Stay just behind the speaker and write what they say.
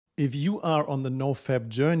If you are on the NoFap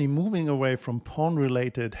journey, moving away from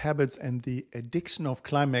porn-related habits and the addiction of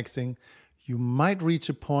climaxing, you might reach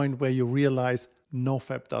a point where you realize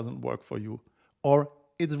NoFap doesn't work for you, or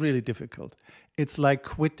it's really difficult. It's like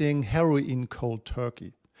quitting heroin cold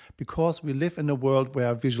turkey, because we live in a world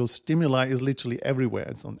where visual stimuli is literally everywhere.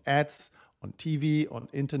 It's on ads, on TV, on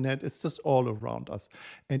internet, it's just all around us.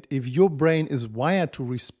 And if your brain is wired to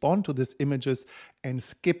respond to these images and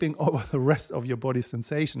skipping over the rest of your body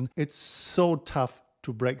sensation, it's so tough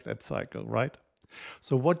to break that cycle, right?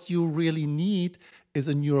 So what you really need is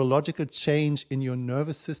a neurological change in your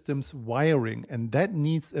nervous system's wiring, and that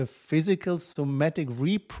needs a physical somatic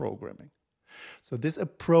reprogramming. So this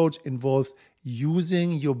approach involves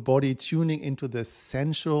using your body, tuning into the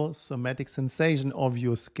sensual somatic sensation of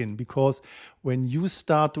your skin, because when you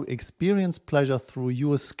start to experience pleasure through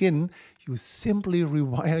your skin, you simply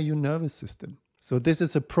rewire your nervous system. So this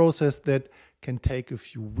is a process that can take a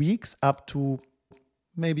few weeks up to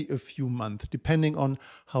maybe a few months, depending on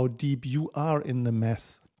how deep you are in the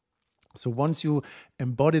mess. So once you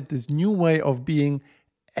embodied this new way of being,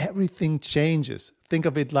 everything changes. Think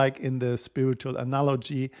of it like in the spiritual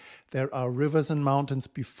analogy. There are rivers and mountains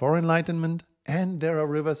before enlightenment, and there are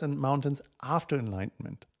rivers and mountains after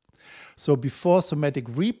enlightenment. So before somatic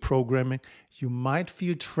reprogramming, you might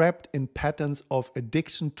feel trapped in patterns of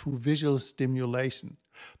addiction to visual stimulation.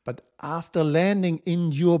 But after landing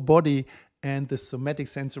in your body and the somatic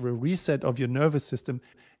sensory reset of your nervous system,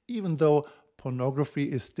 even though pornography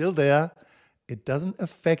is still there, it doesn't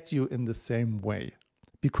affect you in the same way,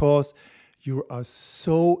 because you are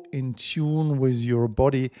so in tune with your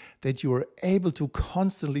body that you are able to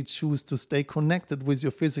constantly choose to stay connected with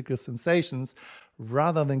your physical sensations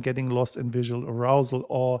rather than getting lost in visual arousal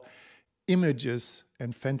or images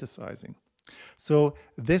and fantasizing. So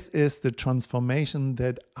this is the transformation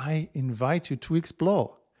that I invite you to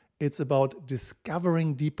explore. It's about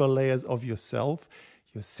discovering deeper layers of yourself,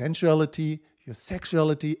 your sensuality, your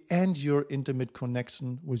sexuality, and your intimate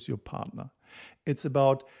connection with your partner. It's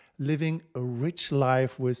about living a rich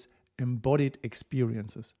life with embodied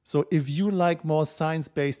experiences. So if you like more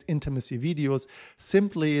science-based intimacy videos,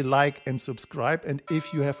 simply like and subscribe. And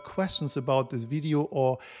if you have questions about this video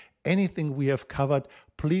or anything we have covered,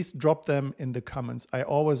 please drop them in the comments. I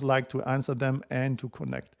always like to answer them and to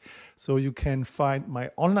connect. So you can find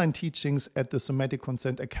my online teachings at the Somatic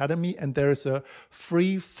Consent Academy, and there is a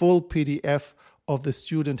free full PDF of the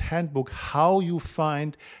student handbook, how you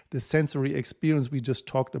find the sensory experience we just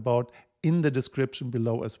talked about, in the description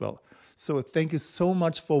below as well. So thank you so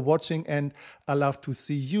much for watching, and I love to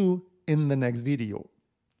see you in the next video.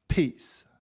 Peace.